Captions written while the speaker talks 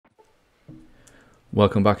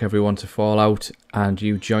Welcome back everyone to Fallout, and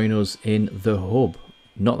you join us in the hub.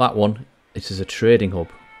 Not that one, it is a trading hub,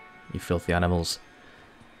 you filthy animals.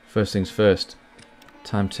 First things first,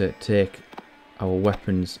 time to take our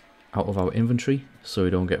weapons out of our inventory so we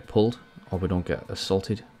don't get pulled or we don't get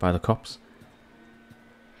assaulted by the cops.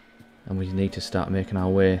 And we need to start making our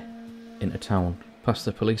way into town. Past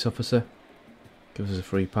the police officer, gives us a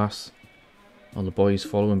free pass. All the boys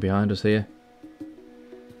following behind us here.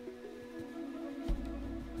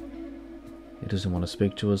 He doesn't want to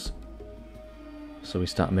speak to us, so we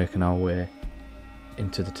start making our way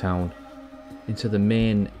into the town, into the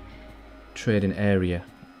main trading area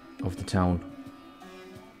of the town.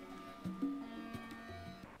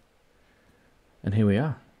 And here we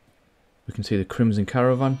are. We can see the Crimson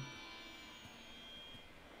Caravan.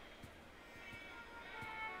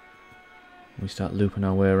 We start looping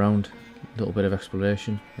our way around, a little bit of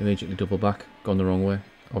exploration, immediately double back, gone the wrong way,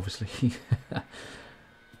 obviously.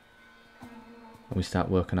 And we start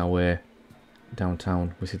working our way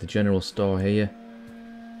downtown. We see the general store here.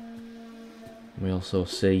 We also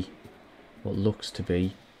see what looks to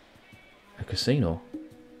be a casino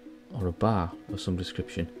or a bar of some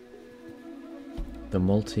description. The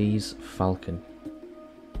Maltese Falcon.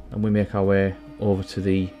 And we make our way over to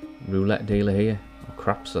the roulette dealer here, or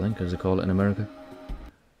craps I think as they call it in America.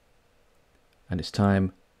 And it's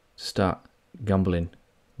time to start gambling.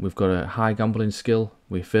 We've got a high gambling skill,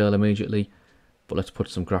 we fail immediately. But let's put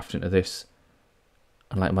some graft into this,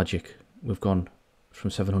 and like magic, we've gone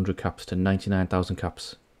from 700 caps to 99,000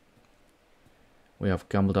 caps. We have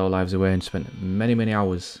gambled our lives away and spent many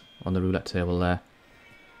hours on the roulette table there.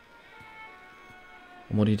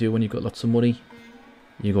 And what do you do when you've got lots of money?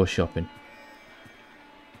 You go shopping.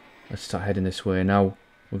 Let's start heading this way now.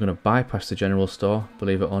 We're going to bypass the general store,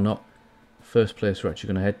 believe it or not. First place we're actually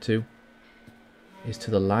going to head to is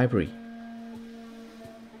to the library.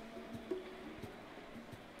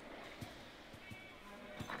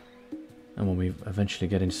 And when we eventually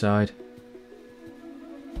get inside,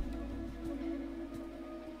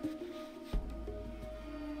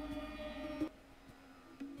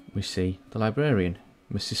 we see the librarian,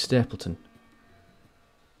 Mrs. Stapleton.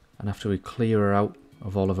 And after we clear her out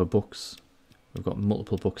of all of her books, we've got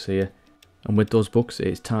multiple books here, and with those books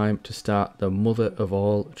it's time to start the mother of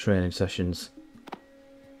all training sessions.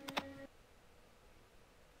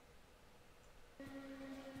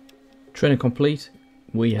 Training complete.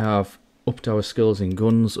 We have upped our skills in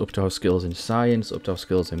guns, upped our skills in science, upped our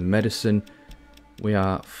skills in medicine. We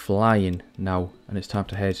are flying now, and it's time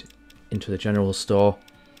to head into the general store.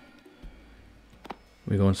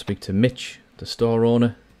 We go and speak to Mitch, the store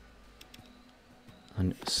owner,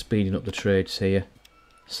 and speeding up the trades here.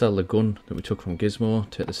 Sell the gun that we took from Gizmo,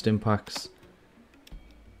 take the stim packs.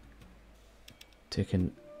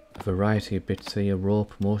 Taking a variety of bits here,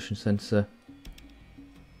 rope, motion sensor.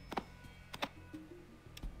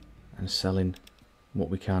 And selling what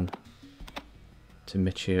we can to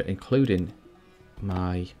Mitch here, including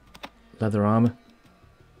my leather armour.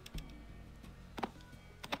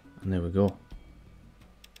 And there we go.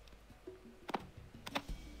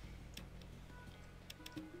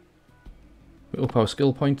 We up our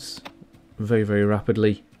skill points very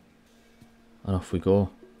rapidly, and off we go.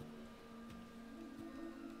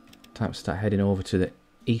 Time to start heading over to the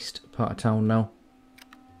east part of town now.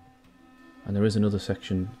 And there is another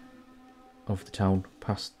section of the town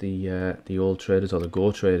past the old traders, or the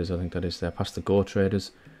go traders I think that is there. Past the go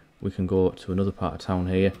traders we can go to another part of town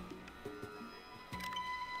here,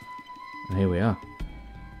 and here we are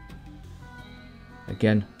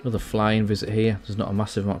again. Another flying visit here. There's not a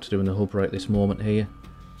massive amount to do in the hub right this moment here,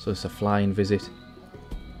 so it's a flying visit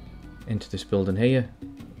into this building here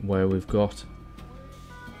where we've got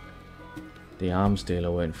the arms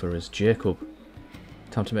dealer waiting for us, Jacob.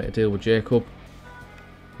 Time to make a deal with Jacob.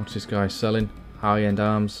 What's this guy selling? High-end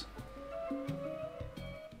arms.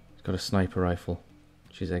 He's got a sniper rifle,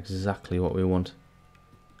 which is exactly what we want.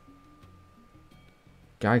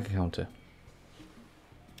 Geiger counter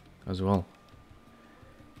as well.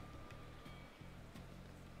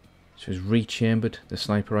 So he's rechambered the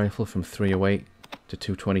sniper rifle from 308 to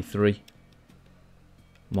 223.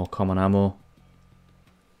 More common ammo.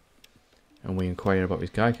 And we inquire about his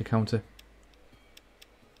Geiger counter.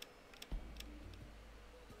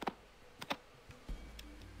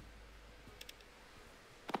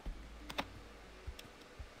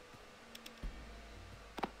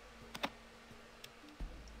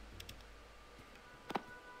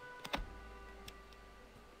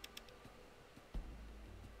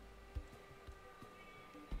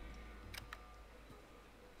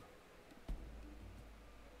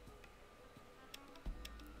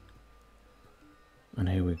 And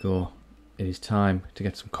here we go. It is time to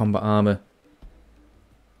get some combat armour.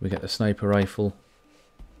 We get the sniper rifle.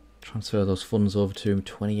 Transfer those funds over to him.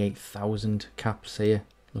 28,000 caps here.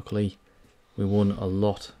 Luckily, we won a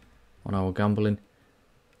lot on our gambling.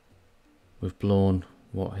 We've blown,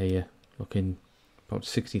 what here? Looking about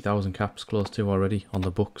 60,000 caps close to already on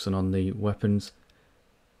the books and on the weapons.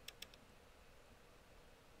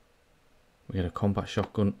 We get a combat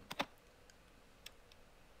shotgun.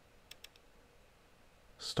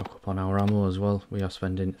 Stock up on our ammo as well. We are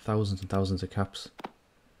spending thousands and thousands of caps.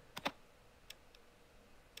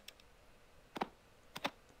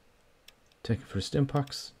 Taking for stim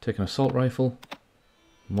packs. Take an assault rifle.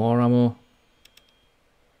 More ammo.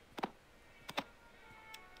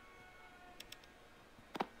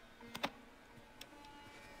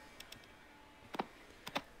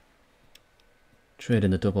 Trade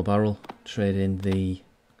in the double barrel. Trade in the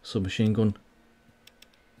submachine gun.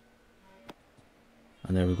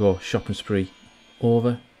 And there we go, shopping spree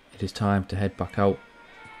over. It is time to head back out,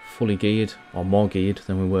 fully geared, or more geared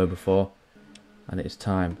than we were before. And it is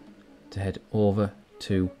time to head over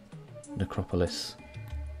to Necropolis,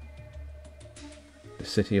 the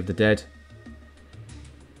city of the dead.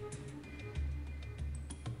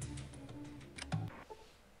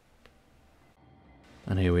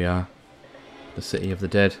 And here we are, the city of the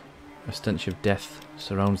dead. A stench of death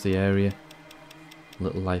surrounds the area.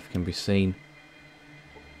 Little life can be seen.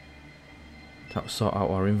 Time to sort out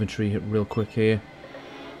our inventory real quick here.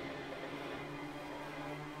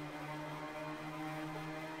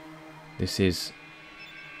 This is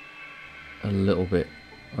a little bit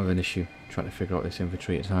of an issue, trying to figure out this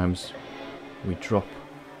inventory at times. We drop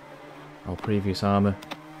our previous armour,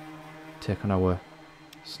 take on our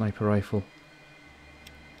sniper rifle,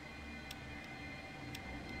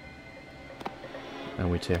 and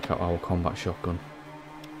we take out our combat shotgun.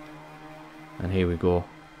 And here we go.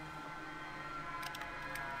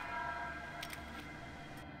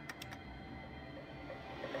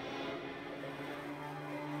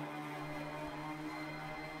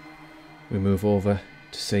 We move over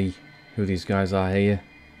to see who these guys are here.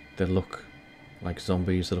 They look like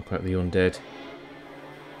zombies, they look like the undead.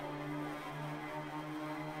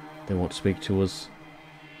 They won't speak to us.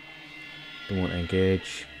 They won't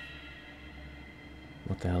engage.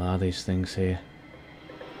 What the hell are these things here?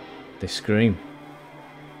 They scream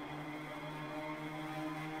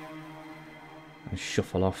and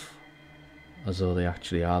shuffle off as though they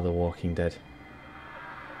actually are the Walking Dead.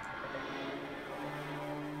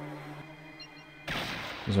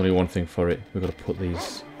 There's only one thing for it. We've got to put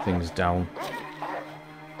these things down.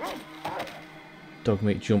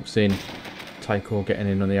 Dogmeat jumps in. Tycho getting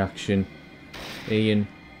in on the action. Ian.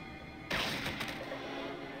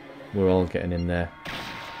 We're all getting in there.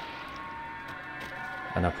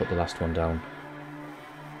 And I put the last one down.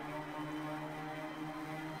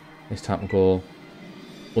 It's time to go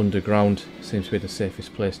underground. Seems to be the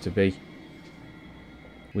safest place to be.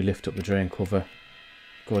 We lift up the drain cover.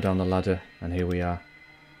 Go down the ladder. And here we are.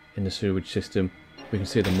 In the sewage system. We can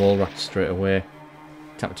see the mole rats straight away.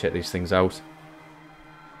 Time to check these things out.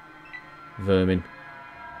 Vermin.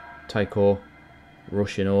 Tycho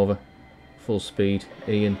rushing over. Full speed.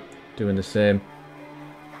 Ian doing the same.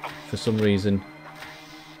 For some reason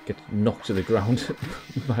gets knocked to the ground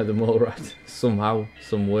by the mole rat. Somehow,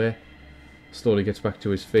 some way. Slowly gets back to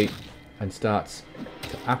his feet and starts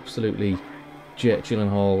to absolutely Jake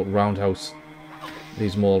Gyllenhaal roundhouse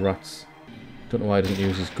these mole rats. Don't know why he doesn't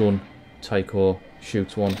use his gun. Tycho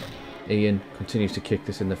shoots one. Ian continues to kick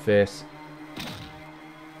this in the face.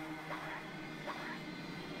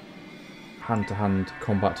 Hand-to-hand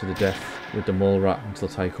combat to the death with the mole rat until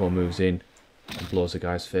Tycho moves in and blows the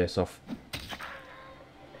guy's face off.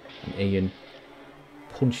 And Ian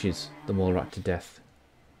punches the mole rat to death.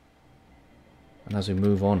 And as we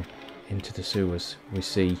move on into the sewers, we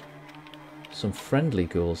see some friendly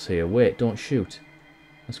ghouls here. Wait, don't shoot.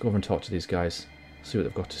 Let's go over and talk to these guys, see what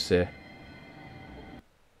they've got to say.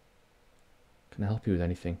 Can I help you with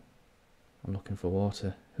anything? I'm looking for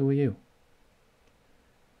water. Who are you?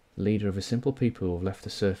 Leader of a simple people who have left the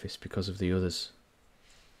surface because of the others.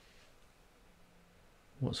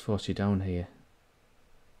 What's forced you down here?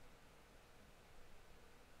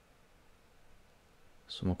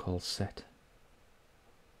 Someone called Set.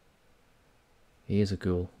 He is a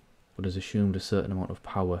ghoul, but has assumed a certain amount of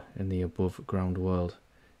power in the above ground world.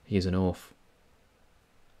 He is an oaf.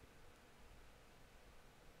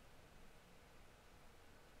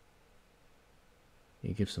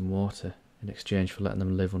 He gives them water in exchange for letting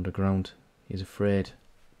them live underground. He is afraid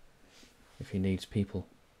if he needs people.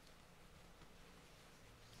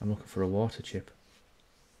 I'm looking for a water chip.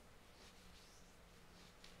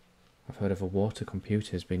 heard of a water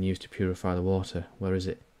computer has been used to purify the water. Where is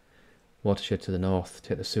it? Watershed to the north.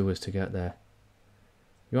 Take the sewers to get there.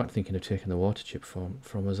 You aren't thinking of taking the water chip from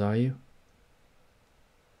us, are you?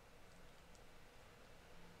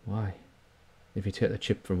 Why? If you take the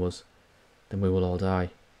chip from us, then we will all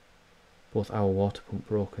die. Both our water pump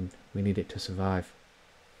broken. We need it to survive.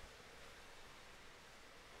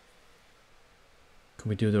 Can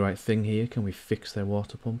we do the right thing here? Can we fix their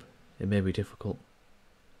water pump? It may be difficult.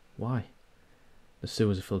 Why? The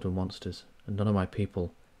sewers are filled with monsters, and none of my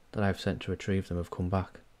people that I have sent to retrieve them have come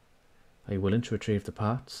back. Are you willing to retrieve the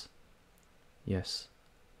parts? Yes.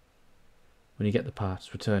 When you get the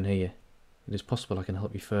parts, return here. It is possible I can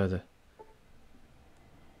help you further.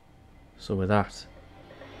 So with that,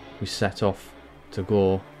 we set off to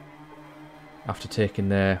go after taking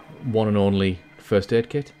their one and only first aid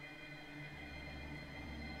kit.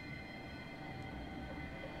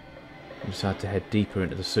 We decided to head deeper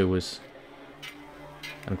into the sewers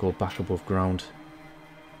and go back above ground.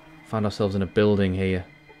 Found ourselves in a building here,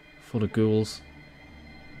 full of ghouls.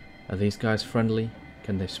 Are these guys friendly?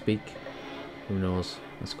 Can they speak? Who knows?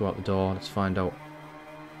 Let's go out the door, let's find out.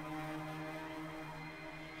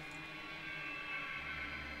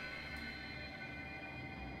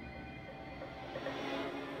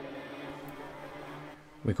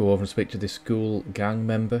 We go over and speak to this ghoul gang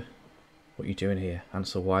member. What are you doing here?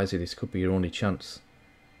 Answer wisely, this could be your only chance.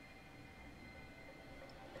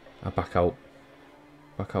 I back out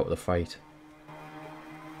of the fight,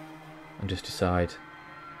 and just decide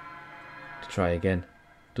to try again.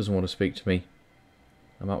 Doesn't want to speak to me.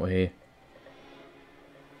 I'm out of here.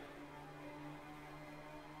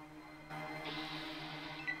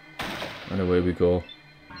 And away we go.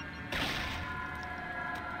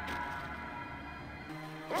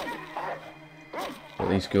 But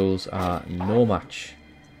these ghouls are no match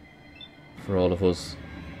for all of us,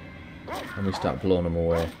 and we start blowing them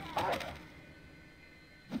away.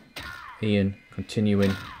 Ian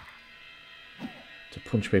continuing to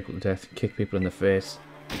punch people to death, kick people in the face.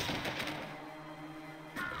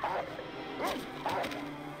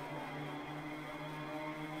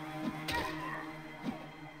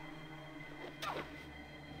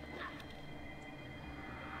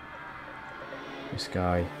 This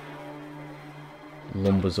guy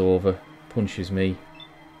lumbers over, punches me.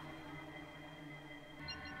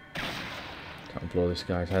 Can't blow this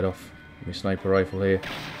guy's head off. My sniper rifle here.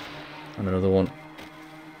 And another one.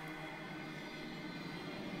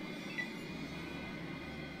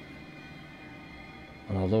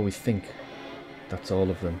 And although we think that's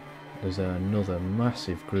all of them, there's another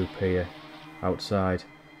massive group here outside.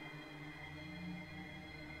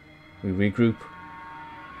 We regroup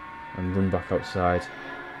and run back outside.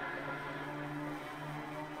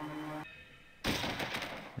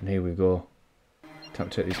 And here we go. Time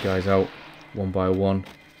to take these guys out one by one,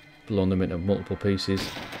 blowing them into multiple pieces.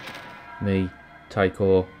 Me,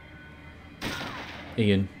 Tycho,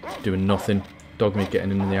 Ian doing nothing, Dogmeat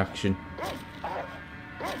getting into the action.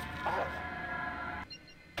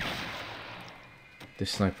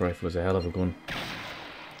 This sniper rifle is a hell of a gun.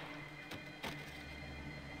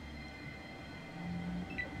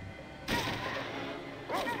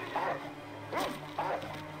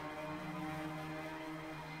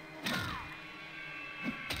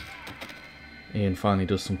 Ian finally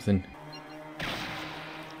does something,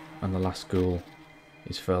 and the last ghoul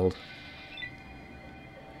is felled.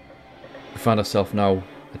 We find ourselves now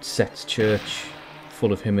at Set's church,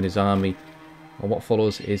 full of him and his army, and what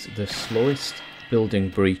follows is the slowest building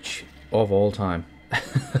breach of all time.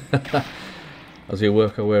 As we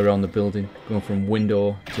work our way around the building, going from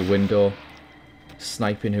window to window,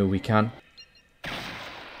 sniping who we can,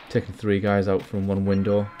 taking 3 guys out from one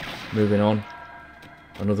window, moving on,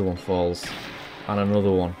 another one falls, and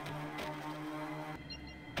another one.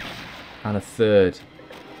 And a third.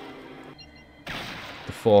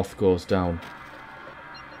 The 4th goes down.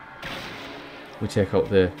 We take out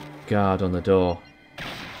the guard on the door.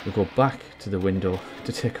 We go back to the window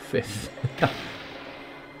to take a 5th.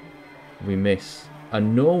 We miss.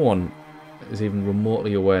 And no one is even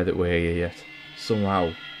remotely aware that we're here yet.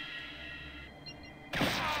 Somehow.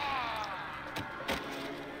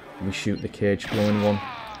 We shoot the cage glowing one.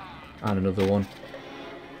 And another one.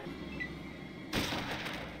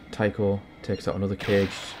 Tycho takes out another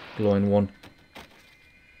caged glowing one.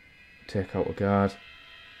 Take out a guard.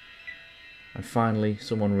 And finally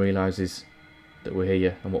someone realises that we're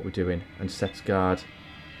here and what we're doing and sets guard.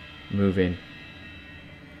 Move in.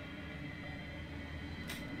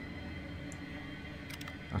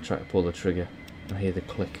 I try to pull the trigger and hear the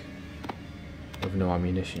click of no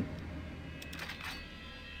ammunition.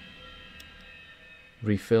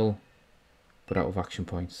 Refill but out of action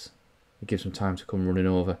points. It gives them time to come running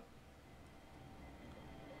over.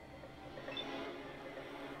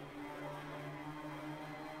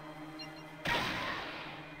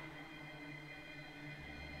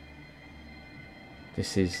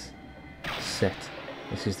 This is Set.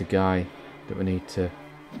 This is the guy that we need to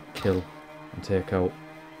kill and take out.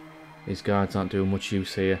 These guards aren't doing much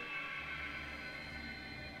use here.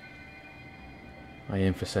 I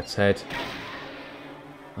aim for Set's head.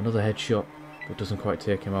 Another headshot, but doesn't quite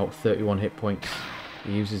take him out. 31 hit points.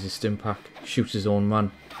 He uses his stim pack, shoots his own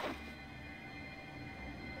man.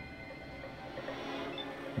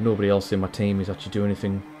 Nobody else in my team is actually doing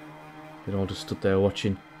anything. They're all just stood there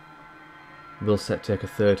watching. Will Set take a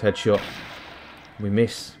third headshot? We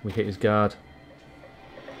miss. We hit his guard.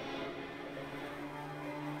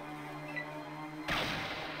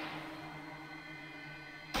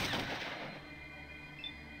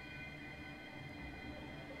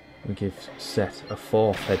 We give Set a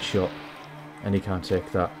fourth headshot, and he can't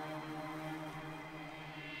take that.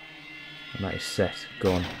 And that is Set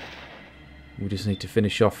gone. We just need to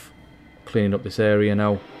finish off cleaning up this area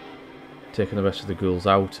now, taking the rest of the ghouls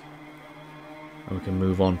out, and we can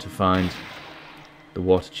move on to find the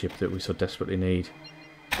water chip that we so desperately need.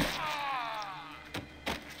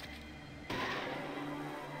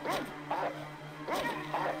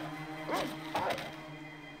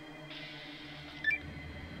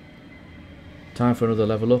 Time for another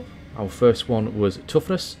level up. Our first one was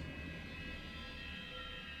toughness.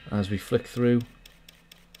 As we flick through,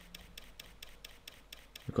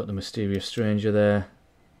 we've got the mysterious stranger there,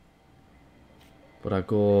 but I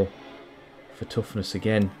go for toughness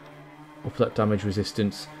again. Up that damage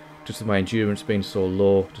resistance, just with my endurance being so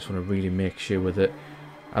low. Just want to really make sure with it,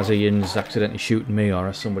 as Ian's accidentally shooting me or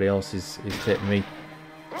as somebody else is hitting me,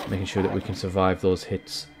 making sure that we can survive those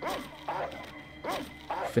hits.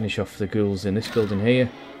 Finish off the ghouls in this building here,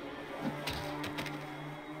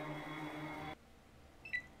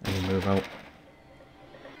 and we move out.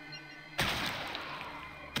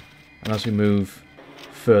 And as we move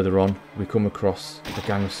further on, we come across a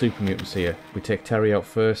gang of super mutants here. We take Terry out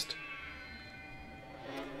first.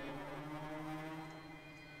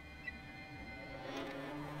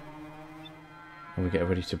 And we get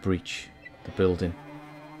ready to breach the building.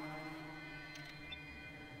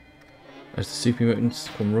 As the super mutants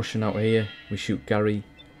come rushing out here, we shoot Gary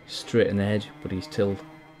straight in the head, but he's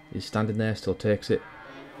standing there, still takes it.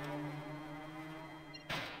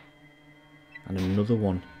 And another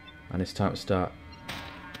one, and it's time to start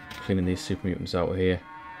cleaning these super mutants out of here.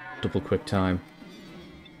 Double quick time.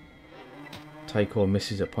 Tycho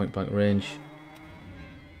misses at point blank range.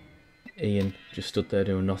 Ian just stood there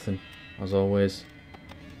doing nothing, as always.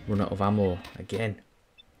 Run out of ammo again.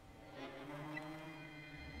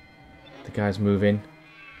 The guys move in.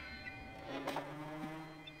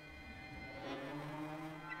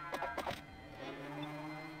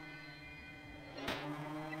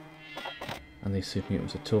 And these super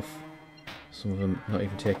mutants are tough. Some of them not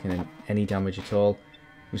even taking any damage at all.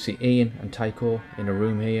 We see Ian and Tycho in a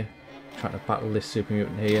room here, trying to battle this super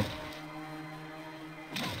mutant here.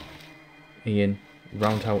 Ian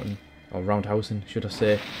roundhousing, should I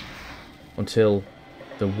say, until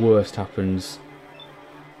the worst happens.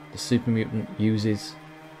 The super mutant uses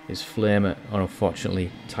his flamer, and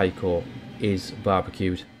unfortunately Tycho is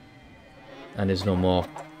barbecued and is no more.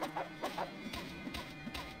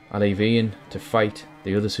 I leave Ian to fight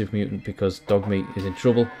the other super mutant because Dogmeat is in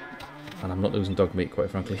trouble, and I'm not losing Dogmeat, quite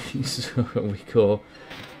frankly. So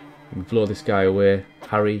we blow this guy away.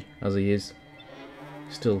 Harry, as he is,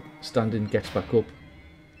 still standing, gets back up,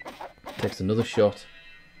 takes another shot,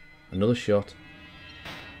 another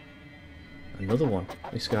one.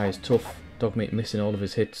 This guy is tough. Dogmeat missing all of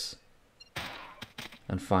his hits,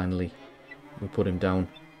 and finally we put him down,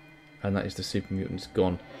 and that is the super mutants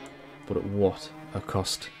gone. But at what a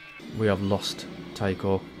cost. We have lost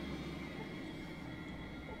Tycho.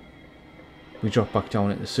 We drop back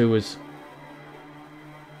down into the sewers,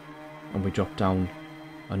 and we drop down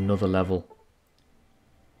another level.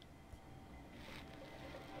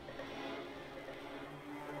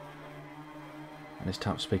 And it's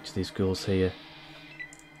time to speak to these ghouls here,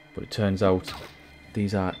 but it turns out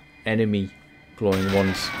these are enemy glowing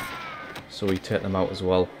ones, so we take them out as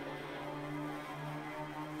well.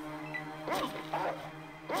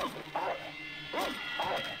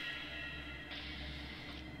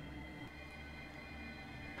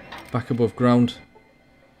 Back above ground,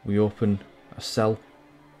 we open a cell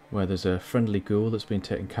where there's a friendly ghoul that's been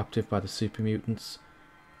taken captive by the super mutants.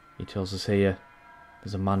 He tells us here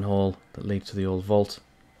there's a manhole that leads to the old vault.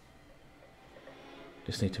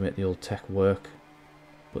 Just need to make the old tech work.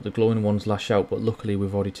 but the glowing ones lash out, but luckily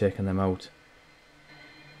we've already taken them out.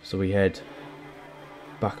 So we head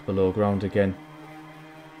back below ground again.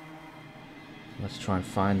 Let's try and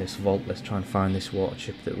find this vault, let's try and find this water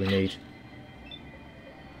chip that we need.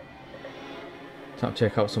 Time to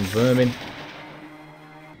take out some vermin.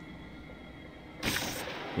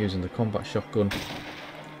 Using the combat shotgun.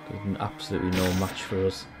 There's absolutely no match for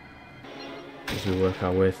us as we work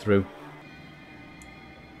our way through.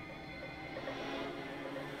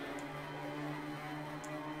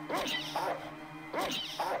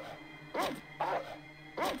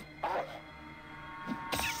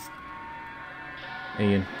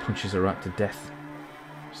 Ian punches a rat to death,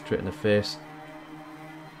 straight in the face,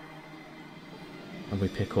 and we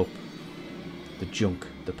pick up the junk,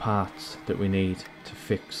 the parts that we need to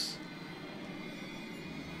fix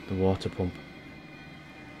the water pump.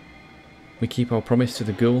 We keep our promise to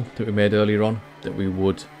the ghoul that we made earlier on, that we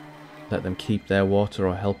would let them keep their water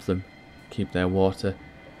or help them keep their water,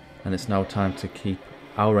 and it's now time to keep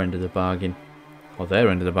our end of the bargain, or their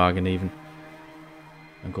end of the bargain even,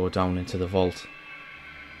 and go down into the vault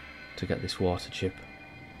to get this water chip.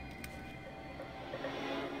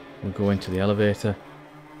 We'll go into the elevator.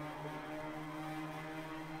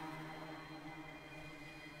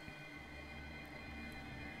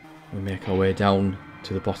 We make our way down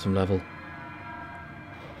to the bottom level.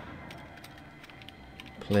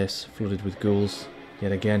 Place flooded with ghouls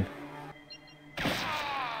yet again.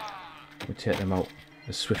 We take them out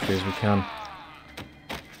as swiftly as we can.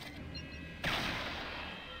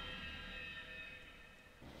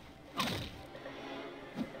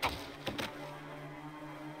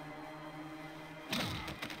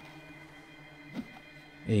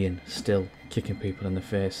 Ian still kicking people in the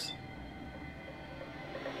face.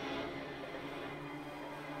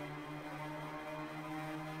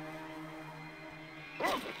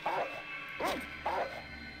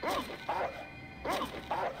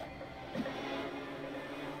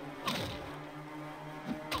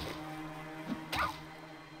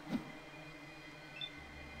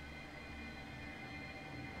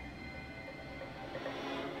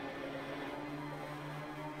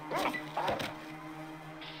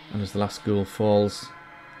 And as the last ghoul falls,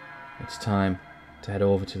 it's time to head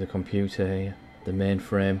over to the computer here, the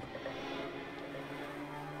mainframe,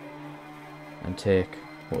 and take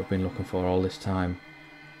what we've been looking for all this time.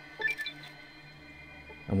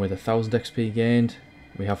 And with 1000 XP gained,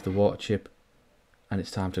 we have the water chip, and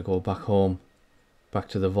it's time to go back home, back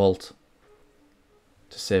to the vault,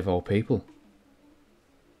 to save our people.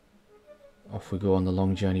 Off we go on the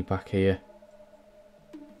long journey back here.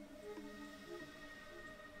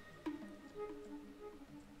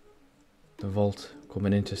 The vault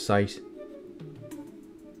coming into sight.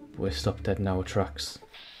 We're stopped dead in our tracks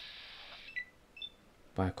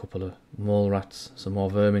by a couple of mole rats, some more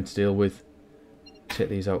vermin to deal with. Take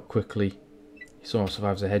these out quickly. He somehow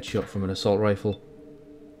survives a headshot from an assault rifle.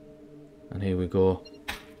 And here we go.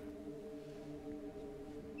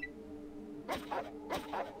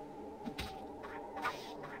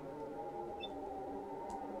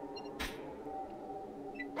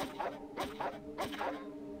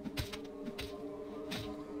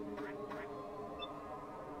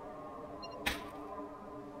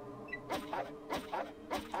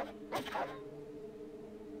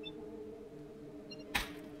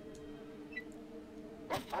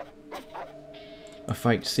 A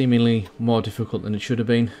fight seemingly more difficult than it should have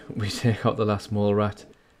been. We take out the last mole rat,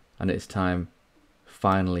 and it's time,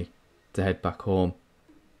 finally, to head back home.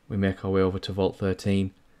 We make our way over to Vault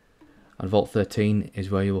 13, and Vault 13 is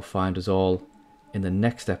where you will find us all in the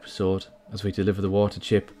next episode as we deliver the water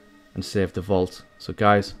chip and save the vault. So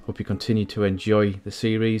guys, hope you continue to enjoy the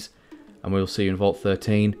series, and we will see you in Vault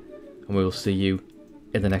 13, and we will see you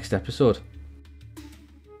in the next episode.